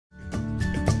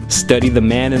Study the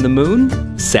man in the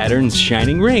moon, Saturn's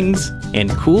shining rings,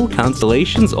 and cool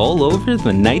constellations all over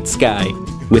the night sky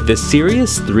with the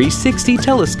Sirius 360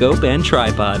 telescope and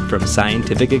tripod from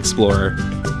Scientific Explorer.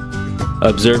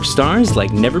 Observe stars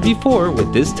like never before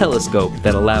with this telescope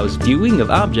that allows viewing of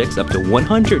objects up to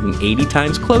 180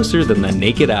 times closer than the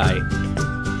naked eye.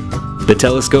 The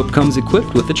telescope comes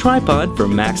equipped with a tripod for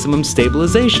maximum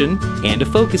stabilization and a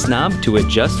focus knob to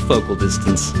adjust focal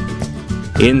distance.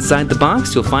 Inside the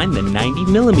box you'll find the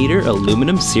 90mm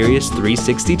aluminum Sirius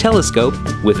 360 telescope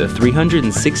with a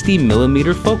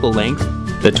 360mm focal length,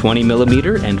 the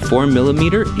 20mm and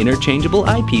 4mm interchangeable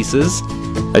eyepieces,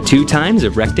 a 2x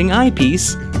erecting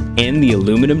eyepiece, and the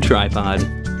aluminum tripod.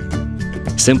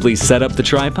 Simply set up the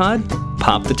tripod,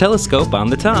 pop the telescope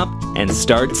on the top, and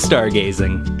start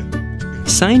stargazing.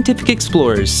 Scientific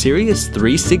Explorer's Sirius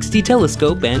 360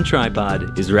 telescope and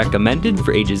tripod is recommended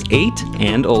for ages 8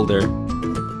 and older.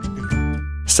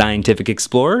 Scientific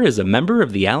Explorer is a member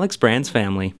of the Alex Brands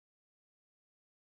family.